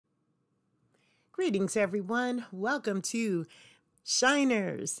Greetings, everyone. Welcome to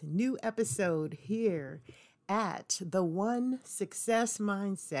Shiners, new episode here at the One Success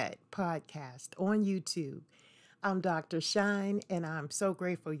Mindset podcast on YouTube. I'm Dr. Shine, and I'm so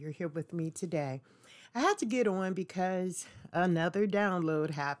grateful you're here with me today. I had to get on because another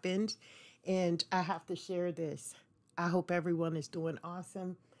download happened, and I have to share this. I hope everyone is doing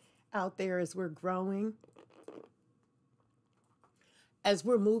awesome out there as we're growing, as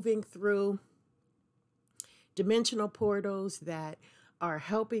we're moving through dimensional portals that are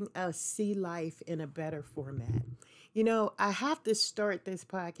helping us see life in a better format. You know, I have to start this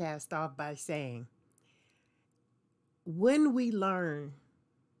podcast off by saying, when we learn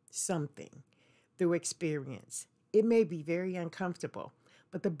something through experience, it may be very uncomfortable.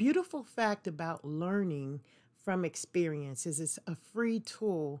 But the beautiful fact about learning from experience is it's a free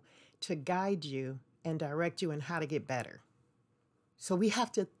tool to guide you and direct you in how to get better. So we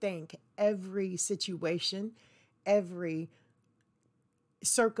have to think every situation, every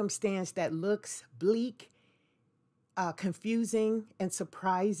circumstance that looks bleak, confusing, and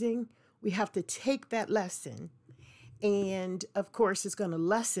surprising, we have to take that lesson. And of course, it's going to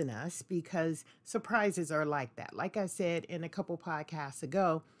lessen us because surprises are like that. Like I said in a couple podcasts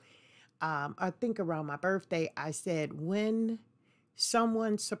ago, I think around my birthday, I said, when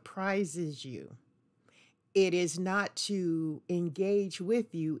someone surprises you, it is not to engage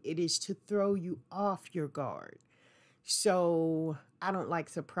with you, it is to throw you off your guard. So I don't like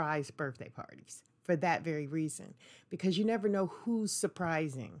surprise birthday parties for that very reason, because you never know who's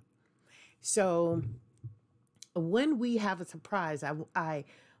surprising. So when we have a surprise, I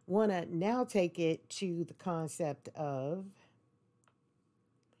want to now take it to the concept of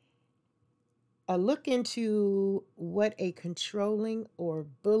a look into what a controlling or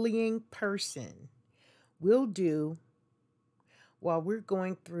bullying person will do while we're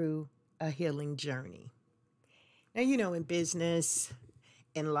going through a healing journey. Now, you know, in business,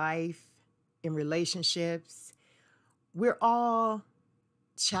 in life, in relationships, we're all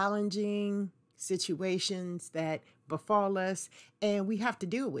challenging situations that befall us, and we have to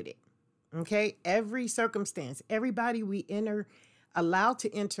deal with it. Okay? Every circumstance, everybody we allow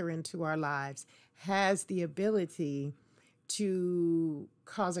to enter into our lives has the ability to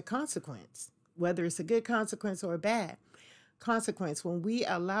cause a consequence, whether it's a good consequence or a bad consequence. When we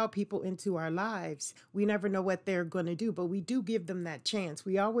allow people into our lives, we never know what they're going to do, but we do give them that chance.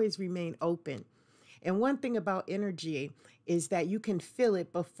 We always remain open. And one thing about energy is that you can feel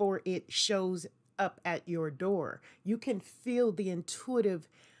it before it shows up at your door. You can feel the intuitive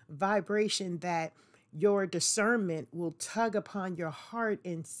vibration that your discernment will tug upon your heart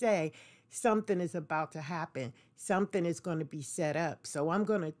and say, something is about to happen. Something is going to be set up. So I'm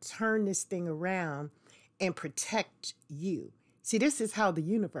going to turn this thing around and protect you. See, this is how the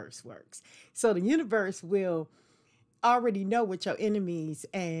universe works. So the universe will already know what your enemies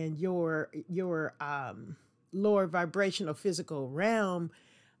and your lower vibrational physical realm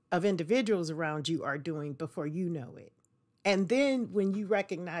of individuals around you are doing before you know it. And then when you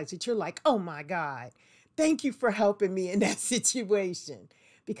recognize it, you're like, oh my God, thank you for helping me in that situation,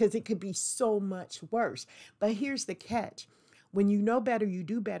 because it could be so much worse. But here's the catch. When you know better, you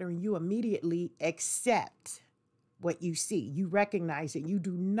do better, and you immediately accept what you see. You recognize it. You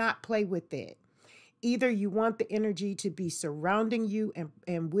do not play with it. Either you want the energy to be surrounding you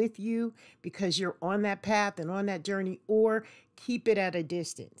and with you because you're on that path and on that journey, or keep it at a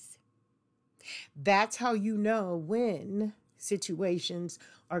distance. That's how you know when situations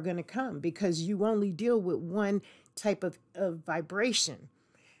are going to come, because you only deal with one type of vibration.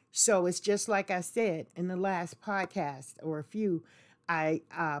 So it's just like I said in the last podcast, or a few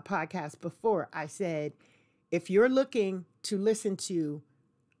podcasts before, I said, if you're looking to listen to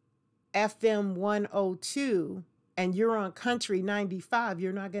FM 102 and you're on Country 95,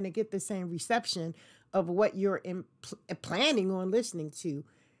 you're not going to get the same reception of what you're planning on listening to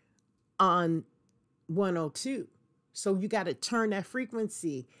on 102. So you got to turn that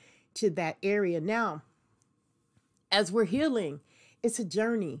frequency to that area. Now, as we're healing, it's a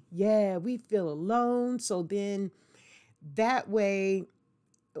journey. Yeah, we feel alone. So then that way,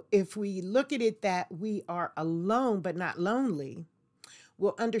 if we look at it that we are alone but not lonely,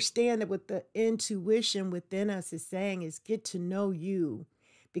 we'll understand that what the intuition within us is saying is get to know you,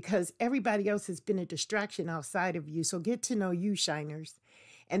 because everybody else has been a distraction outside of you. So get to know you, shiners.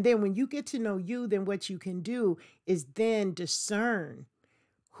 And then when you get to know you, then what you can do is then discern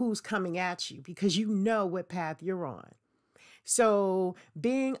who's coming at you, because you know what path you're on. So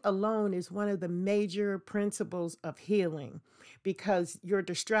being alone is one of the major principles of healing, because your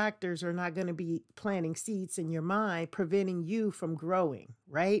distractors are not going to be planting seeds in your mind, preventing you from growing,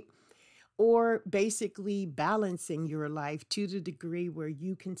 right? or basically balancing your life to the degree where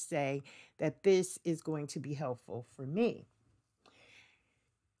you can say that this is going to be helpful for me.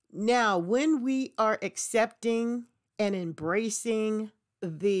 Now, when we are accepting and embracing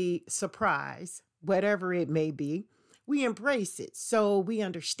the surprise, whatever it may be, we embrace it. So we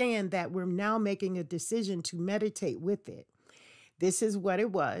understand that we're now making a decision to meditate with it. This is what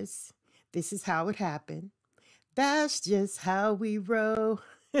it was. This is how it happened. That's just how we roll.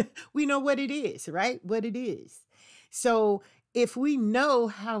 We know what it is, right? What it is. So if we know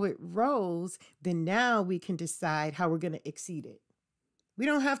how it rolls, then now we can decide how we're going to exceed it. We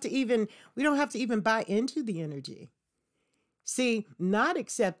don't have to even buy into the energy. See, not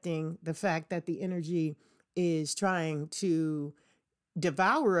accepting the fact that the energy is trying to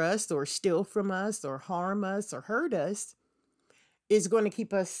devour us or steal from us or harm us or hurt us is going to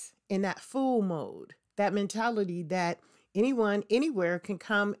keep us in that fool mode, that mentality that anyone, anywhere can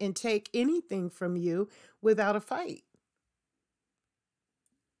come and take anything from you without a fight.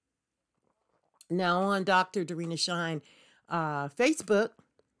 Now on Dr. Darina Shine Facebook,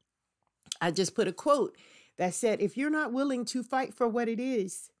 I just put a quote that said, if you're not willing to fight for what it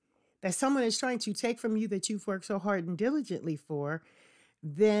is that someone is trying to take from you that you've worked so hard and diligently for,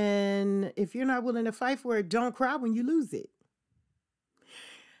 then if you're not willing to fight for it, don't cry when you lose it.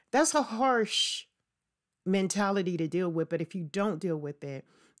 That's a harsh mentality to deal with, but if you don't deal with it,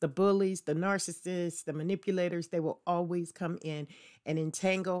 the bullies, the narcissists, the manipulators, they will always come in and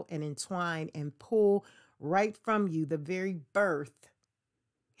entangle and entwine and pull right from you the very birth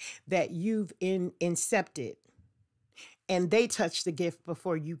that you've incepted, and they touch the gift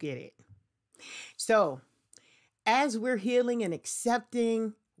before you get it. So as we're healing and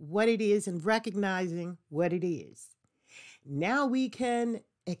accepting what it is and recognizing what it is, now we can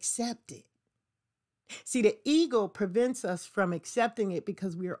accept it. See, the ego prevents us from accepting it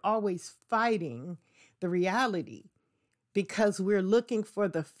because we are always fighting the reality, because we're looking for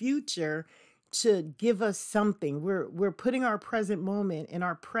the future to give us something. We're putting our present moment and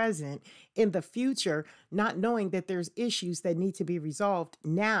our present in the future, not knowing that there's issues that need to be resolved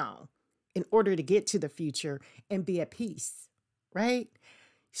now in order to get to the future and be at peace, right?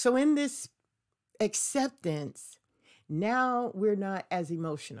 So in this acceptance, now we're not as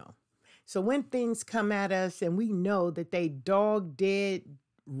emotional. So when things come at us and we know that they dog dead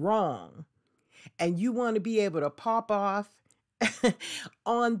wrong, and you want to be able to pop off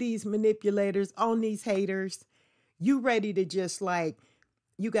on these manipulators, on these haters, you ready to just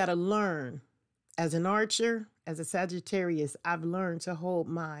you got to learn. As an archer, as a Sagittarius, I've learned to hold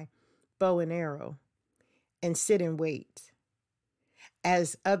my bow and arrow and sit and wait.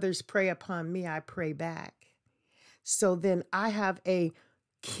 As others prey upon me, I pray back. So then I have a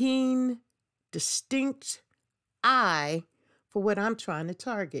keen, distinct eye for what I'm trying to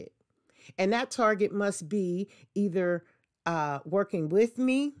target. And that target must be either working with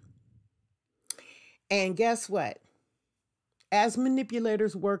me. And guess what? As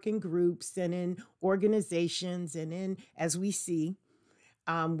manipulators work in groups and in organizations and as we see,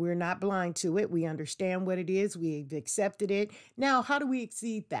 we're not blind to it. We understand what it is. We've accepted it. Now, how do we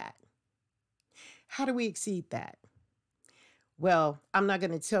exceed that? How do we exceed that? Well, I'm not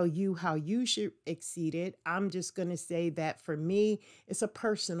going to tell you how you should exceed it. I'm just going to say that for me, it's a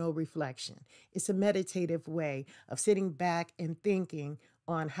personal reflection. It's a meditative way of sitting back and thinking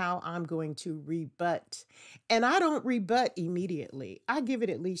on how I'm going to rebut. And I don't rebut immediately. I give it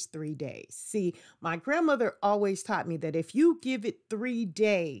at least 3 days. See, my grandmother always taught me that if you give it 3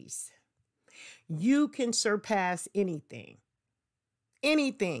 days, you can surpass anything.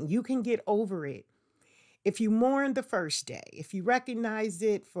 Anything. You can get over it. If you mourn the first day, if you recognize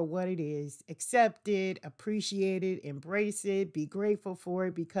it for what it is, accept it, appreciate it, embrace it, be grateful for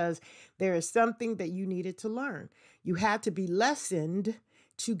it, because there is something that you needed to learn. You had to be lessoned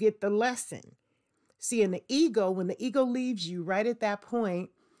to get the lesson. See, in the ego, when the ego leaves you right at that point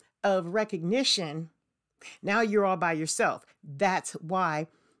of recognition, now you're all by yourself. That's why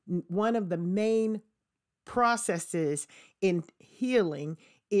one of the main processes in healing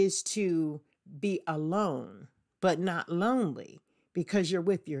is to be alone, but not lonely, because you're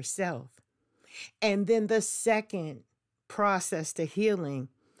with yourself. And then the second process to healing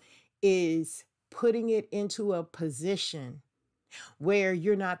is putting it into a position where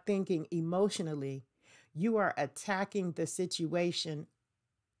you're not thinking emotionally. You are attacking the situation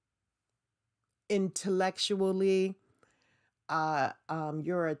intellectually.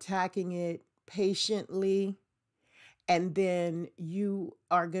 You're attacking it patiently. And then you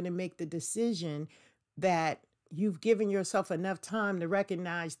are going to make the decision that you've given yourself enough time to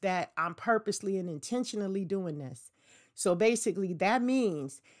recognize that I'm purposely and intentionally doing this. So basically that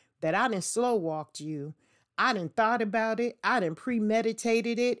means that I done slow walked you. I done thought about it. I done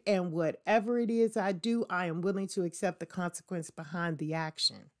premeditated it. And whatever it is I do, I am willing to accept the consequence behind the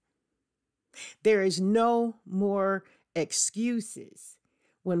action. There is no more excuses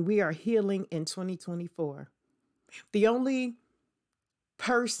when we are healing in 2024. The only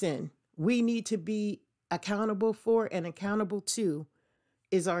person we need to be accountable for and accountable to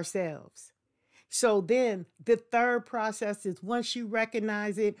is ourselves. So then the third process is, once you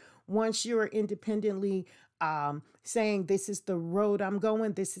recognize it, once you're independently saying, this is the road I'm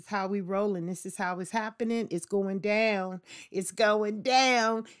going, this is how we roll, and this is how it's happening, it's going down, it's going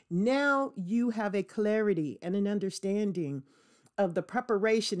down. Now you have a clarity and an understanding of the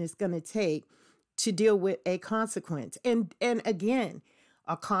preparation it's going to take to deal with a consequence. And again,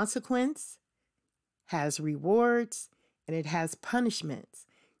 a consequence has rewards and it has punishments.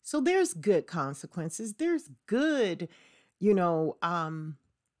 So there's good consequences. There's good,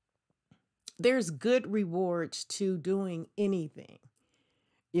 there's good rewards to doing anything.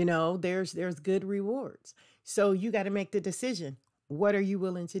 There's good rewards. So you got to make the decision. What are you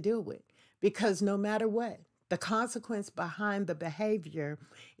willing to deal with? Because no matter what, the consequence behind the behavior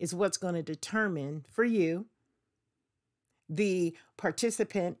is what's going to determine for you, the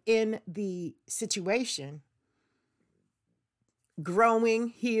participant in the situation, growing,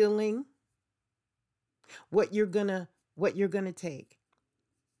 healing, what you're gonna take.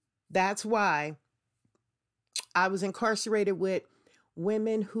 That's why I was incarcerated with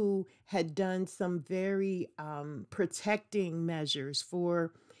women who had done some very protecting measures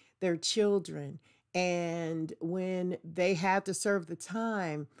for their children. And when they had to serve the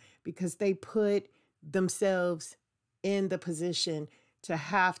time, because they put themselves in the position to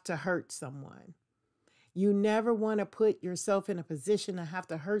have to hurt someone. You never want to put yourself in a position to have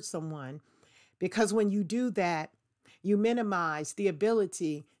to hurt someone, because when you do that, you minimize the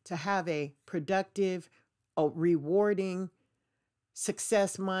ability to have a productive, rewarding,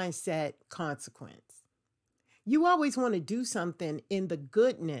 success mindset consequence. You always want to do something in the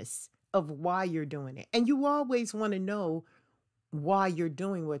goodness of why you're doing it. And you always want to know why you're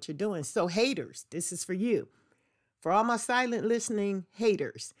doing what you're doing. So haters, this is for you. For all my silent listening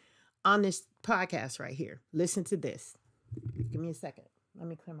haters on this podcast right here, listen to this. Give me a second. Let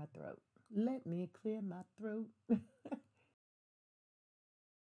me clear my throat. Let me clear my throat.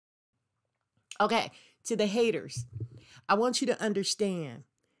 Okay, to the haters, I want you to understand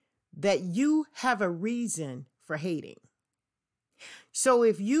that you have a reason for hating. So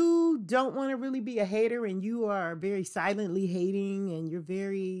if you don't want to really be a hater and you are very silently hating and you're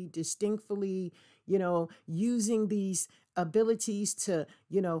very distinctly, using these abilities to,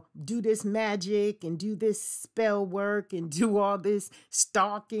 do this magic and do this spell work and do all this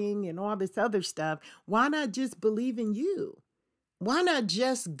stalking and all this other stuff, why not just believe in you? Why not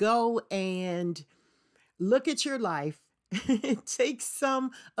just go and look at your life, take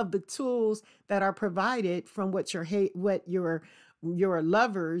some of the tools that are provided from what your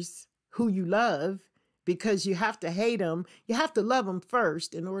lovers who you love, because you have to hate them. You have to love them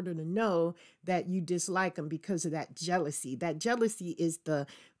first in order to know that you dislike them because of that jealousy. That jealousy is the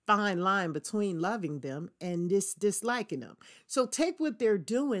fine line between loving them and disliking them. So take what they're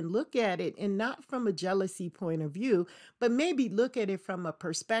doing, look at it, and not from a jealousy point of view, but maybe look at it from a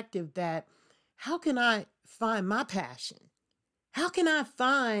perspective that, how can I find my passion? How can I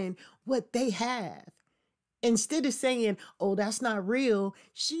find what they have? Instead of saying, oh, that's not real,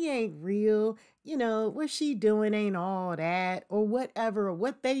 she ain't real, what she doing ain't all that, or whatever, or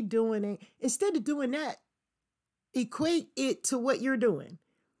what they doing ain't. Instead of doing that, equate it to what you're doing.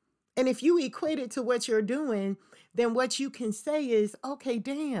 And if you equate it to what you're doing, then what you can say is, okay,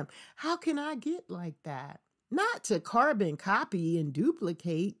 damn, how can I get like that? Not to carbon copy and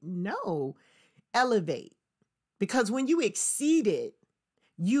duplicate, no, elevate. Because when you exceed it,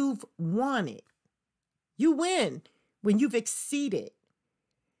 you've won it. You win when you've exceeded.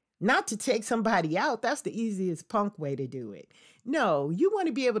 Not to take somebody out. That's the easiest punk way to do it. No, you want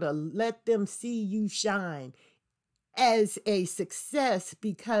to be able to let them see you shine as a success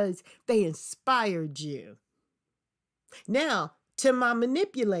because they inspired you. Now, to my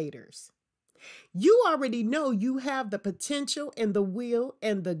manipulators, you already know you have the potential and the will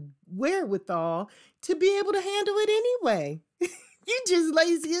and the wherewithal to be able to handle it anyway. You just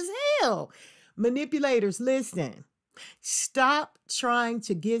lazy as hell. Manipulators, listen. Stop trying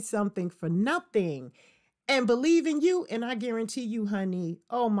to get something for nothing and believe in you. And I guarantee you, honey,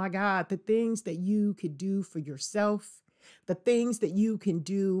 oh my God, the things that you could do for yourself, the things that you can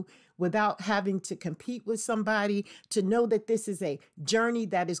do without having to compete with somebody, to know that this is a journey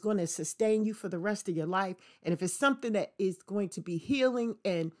that is going to sustain you for the rest of your life. And if it's something that is going to be healing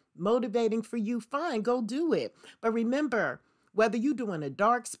and motivating for you, fine, go do it. But remember, whether you're doing a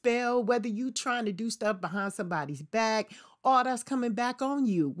dark spell, whether you trying to do stuff behind somebody's back, all that's coming back on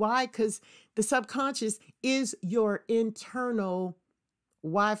you. Why? Because the subconscious is your internal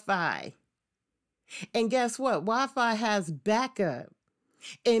Wi-Fi. And guess what? Wi-Fi has backup.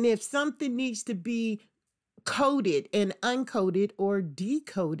 And if something needs to be coded and uncoded or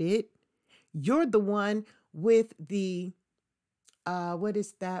decoded, you're the one with the, what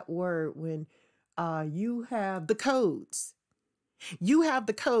is that word? When you have the codes. You have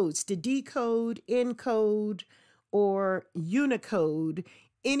the codes to decode, encode, or Unicode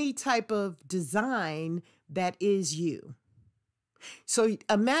any type of design that is you. So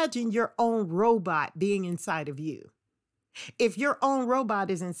imagine your own robot being inside of you. If your own robot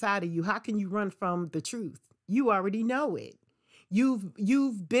is inside of you, how can you run from the truth? You already know it.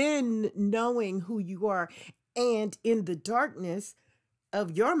 You've been knowing who you are. And in the darkness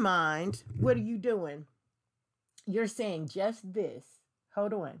of your mind, what are you doing? You're saying just this.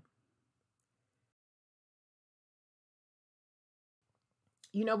 Hold on.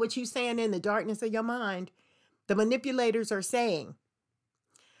 You know what you're saying in the darkness of your mind? The manipulators are saying,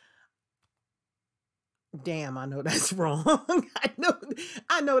 damn, I know that's wrong.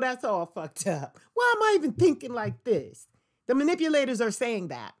 I know that's all fucked up. Why am I even thinking like this? The manipulators are saying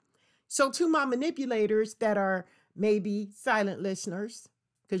that. So to my manipulators that are maybe silent listeners,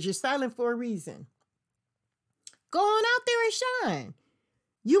 because you're silent for a reason, go on out there and shine.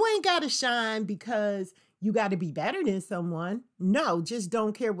 You ain't got to shine because you got to be better than someone. No, just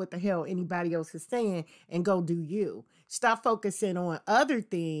don't care what the hell anybody else is saying and go do you. Stop focusing on other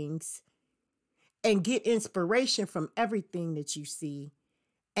things and get inspiration from everything that you see,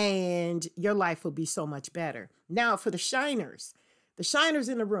 and your life will be so much better. Now, for the shiners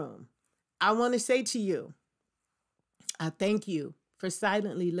in the room, I want to say to you, I thank you for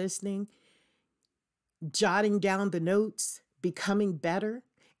silently listening, jotting down the notes, becoming better,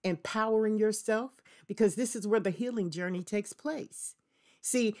 empowering yourself, because this is where the healing journey takes place.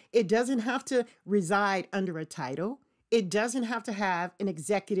 See, it doesn't have to reside under a title. It doesn't have to have an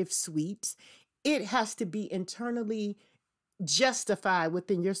executive suite. It has to be internally justified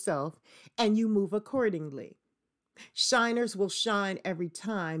within yourself, and you move accordingly. Shiners will shine every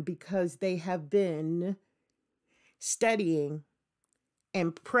time because they have been studying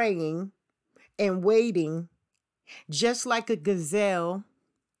and praying and waiting, just like a gazelle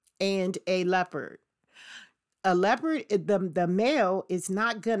and a leopard. A leopard, the male is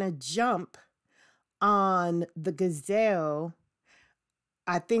not going to jump on the gazelle.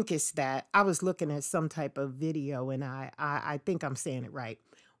 I think it's that. I was looking at some type of video and I think I'm saying it right.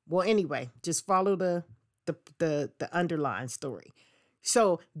 Well, anyway, just follow the underlying story.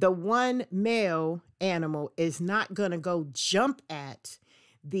 So the one male animal is not going to go jump at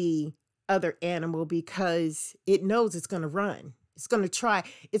the other animal because it knows it's going to run. It's going to try.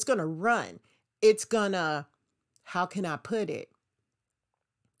 It's going to run. It's going to, how can I put it?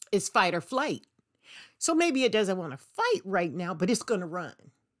 It's fight or flight. So maybe it doesn't want to fight right now, but it's going to run.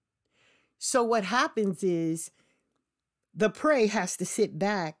 So what happens is the prey has to sit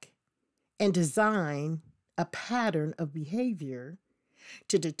back and design a pattern of behavior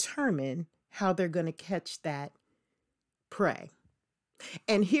to determine how they're going to catch that prey.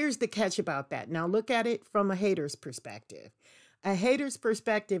 And here's the catch about that. Now look at it from a hater's perspective. A hater's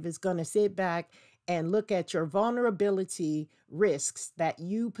perspective is going to sit back and look at your vulnerability risks that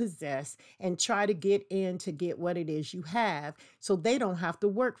you possess and try to get in to get what it is you have so they don't have to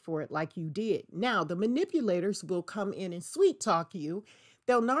work for it like you did. Now, the manipulators will come in and sweet talk you.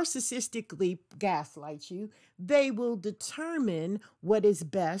 They'll narcissistically gaslight you. They will determine what is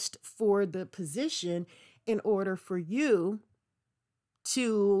best for the position in order for you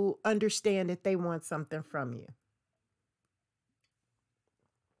to understand that they want something from you.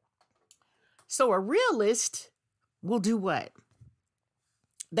 So a realist will do what?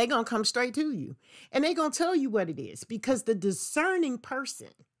 They're going to come straight to you and they're going to tell you what it is, because the discerning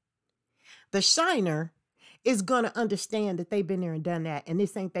person, the shiner, is going to understand that they've been there and done that. And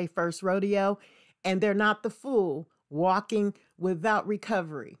this ain't their first rodeo, and they're not the fool walking without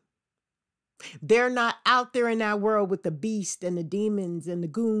recovery. They're not out there in that world with the beast and the demons and the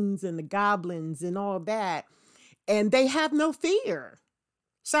goons and the goblins and all that. And they have no fear.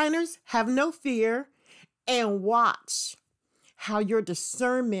 Shiners have no fear, and watch how your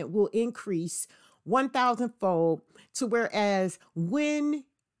discernment will increase 1,000-fold to whereas when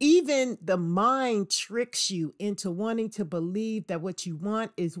Even the mind tricks you into wanting to believe that what you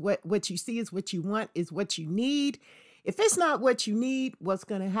want is what you see is what you want is what you need. If it's not what you need, what's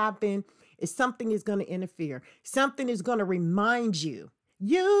going to happen is something is going to interfere. Something is going to remind you.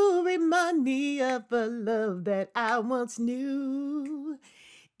 You remind me of a love that I once knew.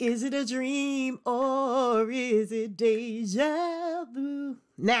 Is it a dream or is it deja vu?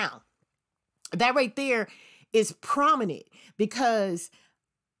 Now, that right there is prominent because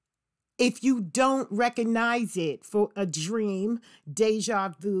if you don't recognize it for a dream, deja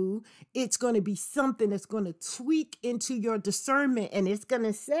vu, it's going to be something that's going to tweak into your discernment and it's going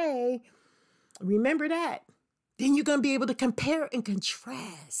to say, remember that. Then you're going to be able to compare and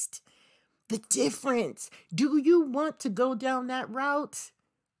contrast the difference. Do you want to go down that route?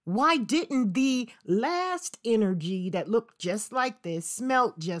 Why didn't the last energy that looked just like this,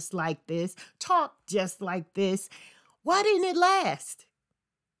 smelt just like this, talked just like this, why didn't it last?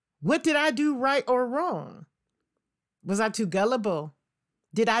 What did I do right or wrong? Was I too gullible?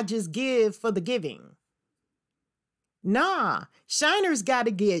 Did I just give for the giving? Nah, Shiner's got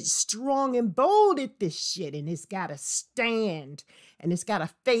to get strong and bold at this shit, and it's got to stand, and it's got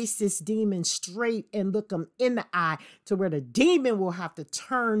to face this demon straight and look him in the eye to where the demon will have to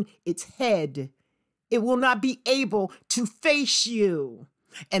turn its head. It will not be able to face you.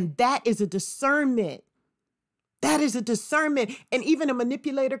 And that is a discernment. That is a discernment. And even a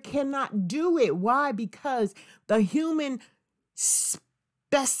manipulator cannot do it. Why? Because the human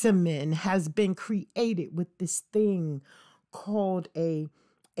specimen has been created with this thing called a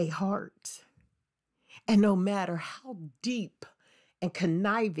heart. And no matter how deep and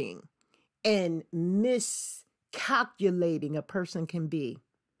conniving and miscalculating a person can be,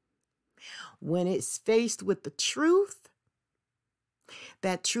 when it's faced with the truth,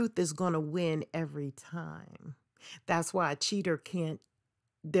 that truth is going to win every time. That's why a cheater can't,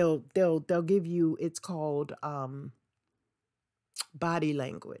 they'll give you, it's called body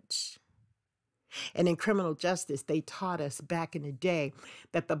language. And in criminal justice, they taught us back in the day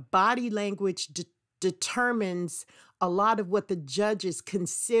that the body language determines a lot of what the judges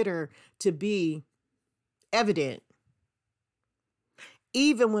consider to be evident.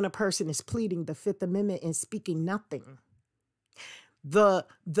 Even when a person is pleading the Fifth Amendment and speaking nothing. The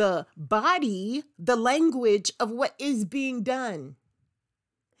body, the language of what is being done,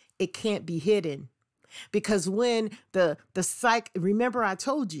 it can't be hidden. Because when the remember I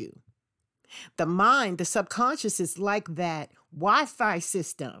told you, the mind, the subconscious is like that Wi-Fi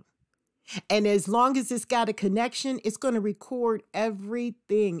system. And as long as it's got a connection, it's going to record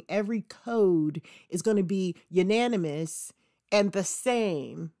everything. Every code is going to be unanimous and the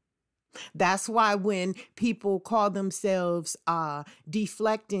same. That's why when people call themselves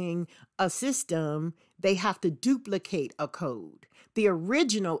deflecting a system, they have to duplicate a code. The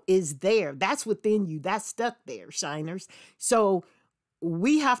original is there. That's within you. That's stuck there, shiners. So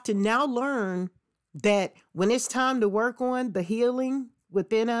we have to now learn that when it's time to work on the healing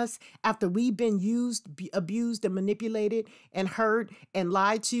within us, after we've been used, abused, and manipulated, and hurt, and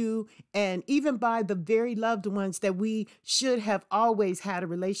lied to, and even by the very loved ones that we should have always had a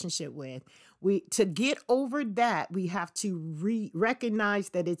relationship with, to get over that, we have to recognize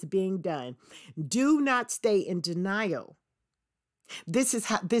that it's being done. Do not stay in denial. This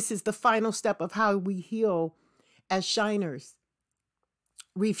is the final step of how we heal as shiners.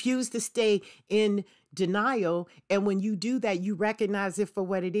 Refuse to stay in denial. And when you do that, you recognize it for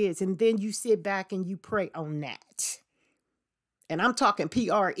what it is. And then you sit back and you pray on that. And I'm talking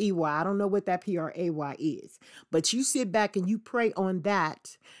P-R-E-Y. I don't know what that P-R-A-Y is. But you sit back and you pray on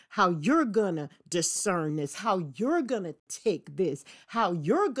that, how you're going to discern this, how you're going to take this, how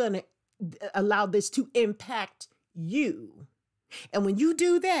you're going to allow this to impact you. And when you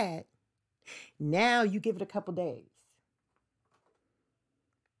do that, now you give it a couple days.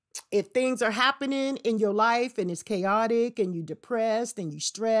 If things are happening in your life and it's chaotic and you're depressed and you're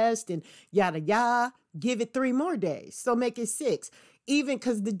stressed and yada, yada, give it 3 more days. So make it 6. Even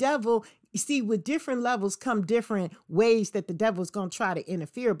because the devil, you see, with different levels come different ways that the devil's going to try to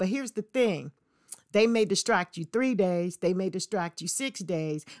interfere. But here's the thing. They may distract you 3 days. They may distract you 6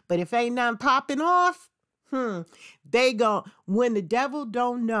 days. But if ain't nothing popping off, when the devil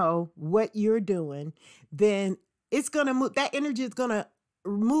don't know what you're doing, then it's going to move. That energy is going to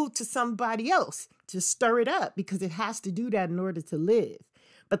move to somebody else to stir it up because it has to do that in order to live.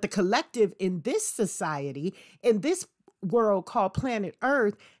 But the collective in this society, in this world called planet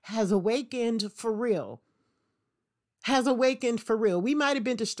Earth, has awakened for real. Has awakened for real. We might have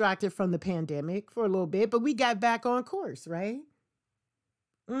been distracted from the pandemic for a little bit, but we got back on course, right?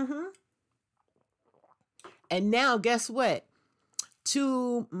 And now guess what?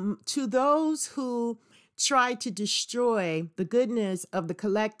 to those who try to destroy the goodness of the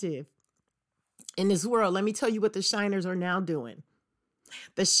collective in this world, let me tell you what the shiners are now doing.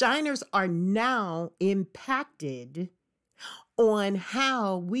 The shiners are now impacted on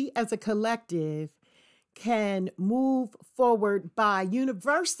how we as a collective can move forward by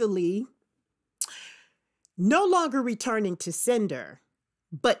universally no longer returning to sender,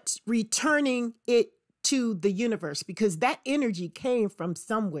 but returning it to the universe, because that energy came from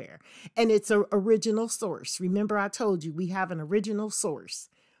somewhere and it's an original source. Remember, I told you we have an original source.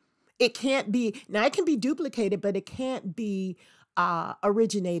 It can't be, now it can be duplicated, but it can't be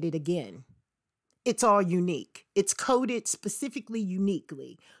originated again. It's all unique. It's coded specifically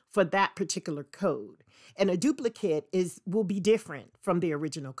uniquely for that particular code. And a duplicate will be different from the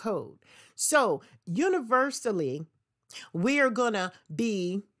original code. So universally, we are going to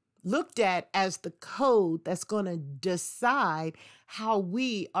be looked at as the code that's going to decide how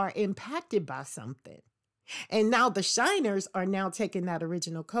we are impacted by something. And now the shiners are now taking that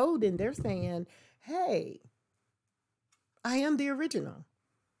original code and they're saying, hey, I am the original.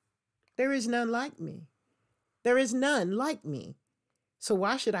 There is none like me. There is none like me. So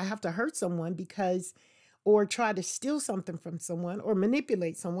why should I have to hurt someone or try to steal something from someone, or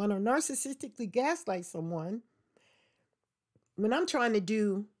manipulate someone, or narcissistically gaslight someone when I'm trying to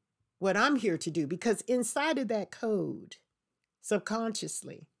do what I'm here to do? Because inside of that code,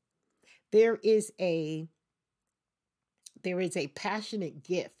 subconsciously, there is a passionate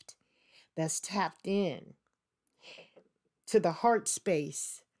gift that's tapped in to the heart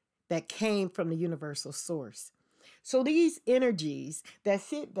space that came from the universal source. So these energies that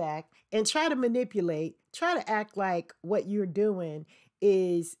sit back and try to manipulate, try to act like what you're doing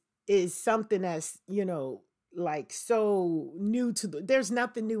is something that's, like so new there's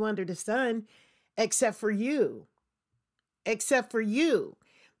nothing new under the sun except for you.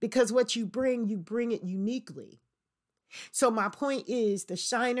 Because what you bring it uniquely. So my point is, the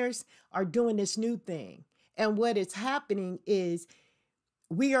shiners are doing this new thing. And what is happening is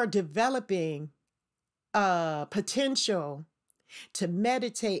we are developing potential to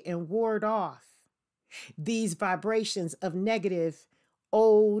meditate and ward off these vibrations of negative,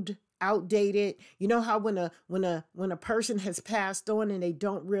 old, outdated. You know how when a person has passed on and they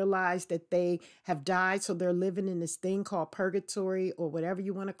don't realize that they have died, so they're living in this thing called purgatory, or whatever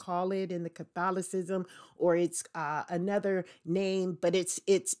you want to call it in the Catholicism, or it's another name, but it's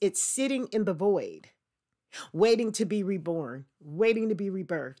sitting in the void, waiting to be reborn, waiting to be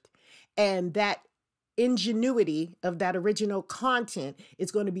rebirthed. And that ingenuity of that original content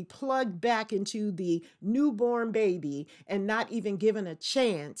is going to be plugged back into the newborn baby and not even given a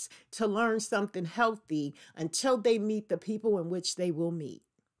chance to learn something healthy until they meet the people in which they will meet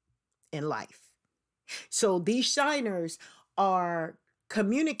in life. So these shiners are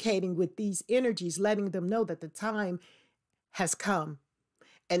communicating with these energies, letting them know that the time has come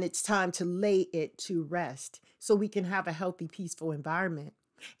and it's time to lay it to rest so we can have a healthy, peaceful environment.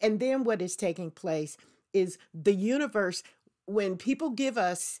 And then what is taking place is the universe, when people give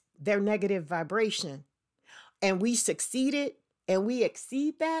us their negative vibration and we succeed it and we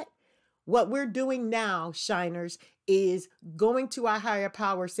exceed that, what we're doing now, shiners, is going to our higher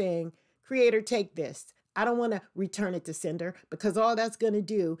power saying, Creator, take this. I don't want to return it to sender, because all that's going to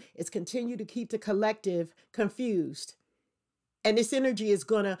do is continue to keep the collective confused. And this energy is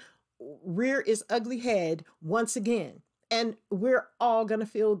going to rear its ugly head once again. And we're all going to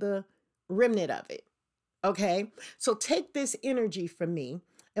feel the remnant of it. Okay? So take this energy from me.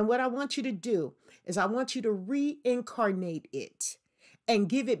 And what I want you to do is I want you to reincarnate it and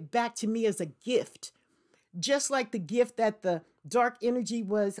give it back to me as a gift. Just like the gift that the dark energy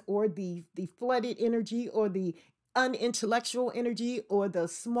was, or the flooded energy, or the unintellectual energy, or the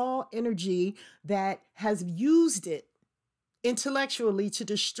small energy that has used it intellectually to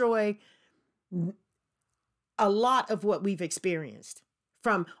destroy a lot of what we've experienced,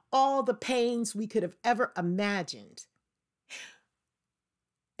 from all the pains we could have ever imagined.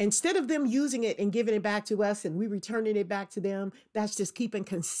 Instead of them using it and giving it back to us and we returning it back to them, that's just keeping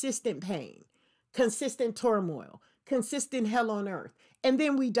consistent pain, consistent turmoil, consistent hell on earth. And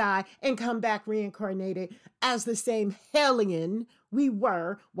then we die and come back reincarnated as the same hellion we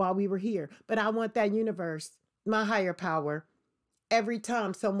were while we were here. But I want that universe, my higher power, every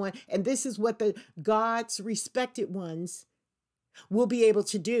time someone, and this is what the God's respected ones will be able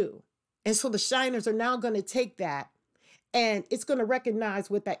to do. And so the shiners are now going to take that, and it's going to recognize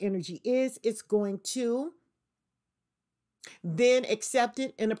what that energy is. It's going to then accept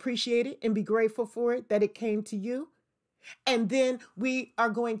it and appreciate it and be grateful for it, that it came to you. And then we are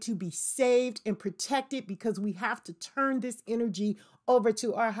going to be saved and protected, because we have to turn this energy over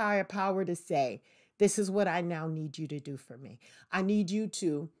to our higher power to say, this is what I now need you to do for me. I need you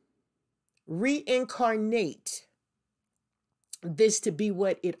to reincarnate this to be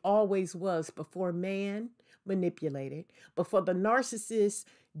what it always was before man manipulated, before the narcissist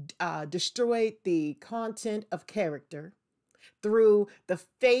destroyed the content of character through the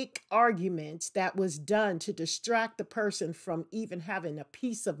fake arguments that was done to distract the person from even having a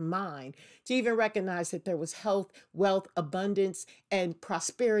peace of mind, to even recognize that there was health, wealth, abundance, and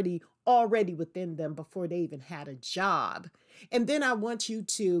prosperity already within them before they even had a job. And then I want you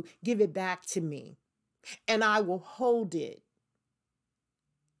to give it back to me, and I will hold it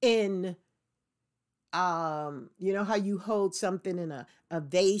in, you know how you hold something in a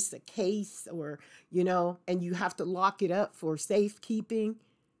vase, a case, or, you know, and you have to lock it up for safekeeping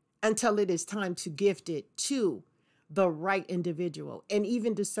until it is time to gift it to the right individual. And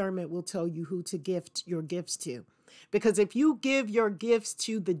even discernment will tell you who to gift your gifts to. Because if you give your gifts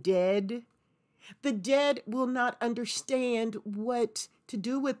to the dead will not understand what to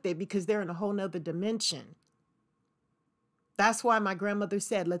do with it because they're in a whole nother dimension. That's why my grandmother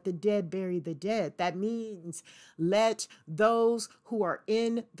said, let the dead bury the dead. That means let those who are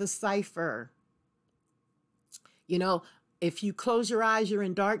in the cipher, you know, if you close your eyes, you're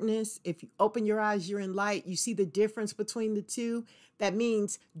in darkness. If you open your eyes, you're in light. You see the difference between the two. That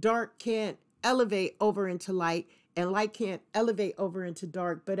means dark can't elevate over into light and light can't elevate over into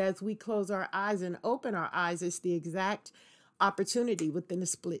dark. But as we close our eyes and open our eyes, it's the exact opportunity within a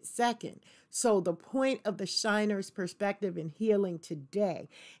split second. So the point of the shiner's perspective in healing today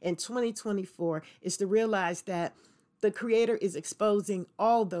in 2024 is to realize that the Creator is exposing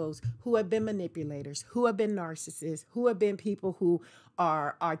all those who have been manipulators, who have been narcissists, who have been people who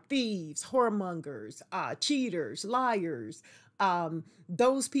are thieves, whoremongers, cheaters, liars,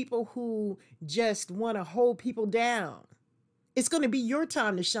 those people who just want to hold people down. It's going to be your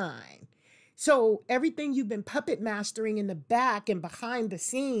time to shine. So everything you've been puppet mastering in the back and behind the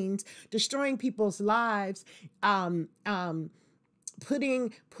scenes, destroying people's lives,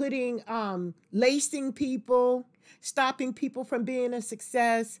 lacing people, stopping people from being a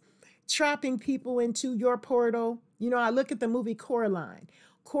success, trapping people into your portal. You know, I look at the movie Coraline.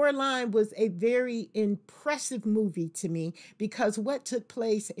 Coraline was a very impressive movie to me because what took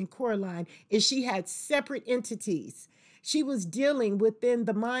place in Coraline is she had separate entities. She was dealing within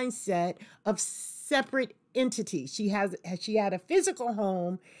the mindset of separate entities. She had a physical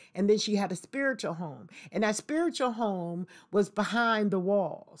home, and then she had a spiritual home. And that spiritual home was behind the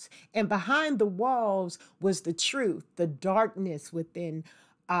walls. And behind the walls was the truth, the darkness within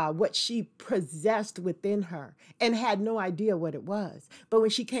what she possessed within her and had no idea what it was. But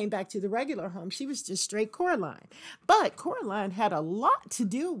when she came back to the regular home, she was just straight Coraline. But Coraline had a lot to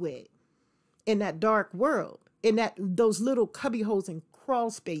deal with in that dark world, in those little cubby holes and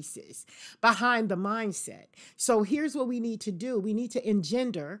crawl spaces behind the mindset. So here's what we need to do. We need to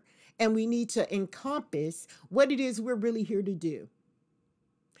engender and we need to encompass what it is we're really here to do.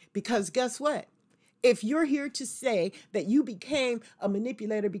 Because guess what? If you're here to say that you became a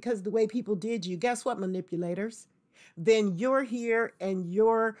manipulator because of the way people did you, guess what, manipulators? Then you're here and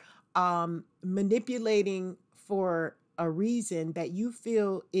you're manipulating for a reason that you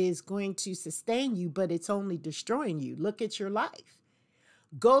feel is going to sustain you, but it's only destroying you. Look at your life.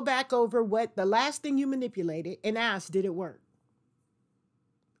 Go back over what the last thing you manipulated and ask, did it work?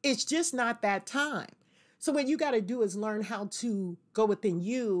 It's just not that time. So what you got to do is learn how to go within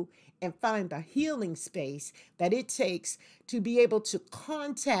you and find the healing space that it takes to be able to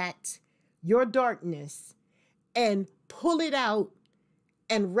contact your darkness and pull it out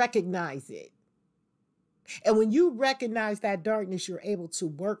and recognize it. And when you recognize that darkness, you're able to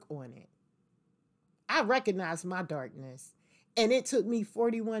work on it. I recognize my darkness, and it took me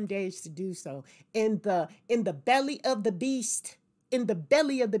 41 days to do so. In the belly of the beast, in the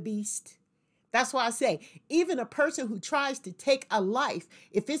belly of the beast. That's why I say, even a person who tries to take a life,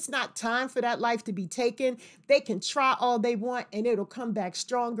 if it's not time for that life to be taken, they can try all they want and it'll come back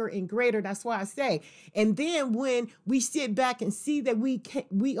stronger and greater. That's why I say, and then when we sit back and see that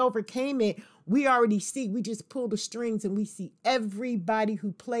we overcame it, we already see, we just pull the strings and we see everybody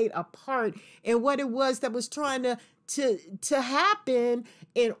who played a part in what it was that was trying to happen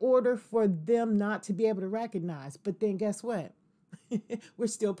in order for them not to be able to recognize. But then guess what? We're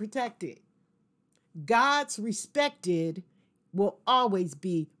still protected. God's respected will always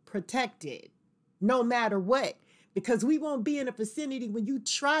be protected, no matter what, because we won't be in a vicinity when you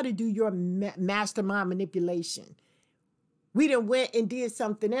try to do your mastermind manipulation. We done went and did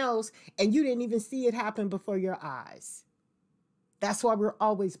something else, and you didn't even see it happen before your eyes. That's why we're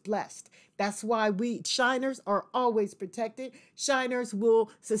always blessed. That's why we shiners are always protected. Shiners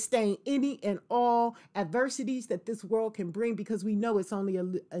will sustain any and all adversities that this world can bring because we know it's only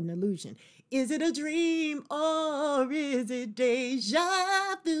an illusion. Is it a dream or is it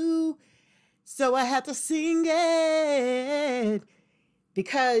deja vu? So I had to sing it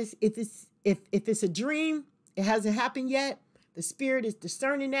because if it's a dream, it hasn't happened yet. The spirit is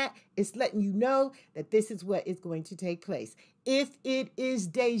discerning that. It's letting you know that this is what is going to take place. If it is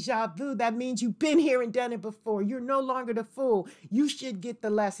deja vu, that means you've been here and done it before. You're no longer the fool. You should get the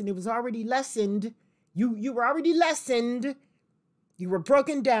lesson. It was already lessened. You were already lessoned. You were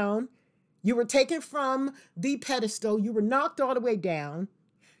broken down. You were taken from the pedestal. You were knocked all the way down.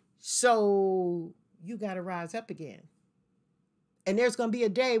 So you got to rise up again. And there's going to be a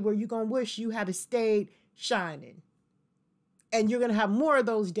day where you're going to wish you had stayed shining. And you're going to have more of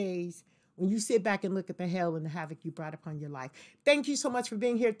those days when you sit back and look at the hell and the havoc you brought upon your life. Thank you so much for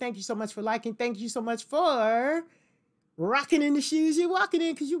being here. Thank you so much for liking. Thank you so much for rocking in the shoes you're walking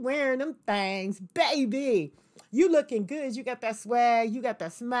in because you're wearing them things. Baby, you looking good. You got that swag. You got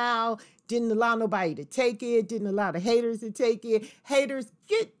that smile. Didn't allow nobody to take it. Didn't allow the haters to take it. Haters,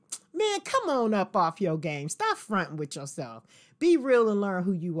 man, come on up off your game. Stop fronting with yourself. Be real and learn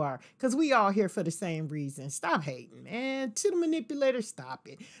who you are, because we all here for the same reason. Stop hating, man. To the manipulator, stop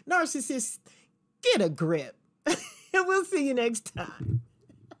it. Narcissists, get a grip. And we'll see you next time.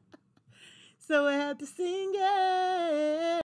 So I had to sing it.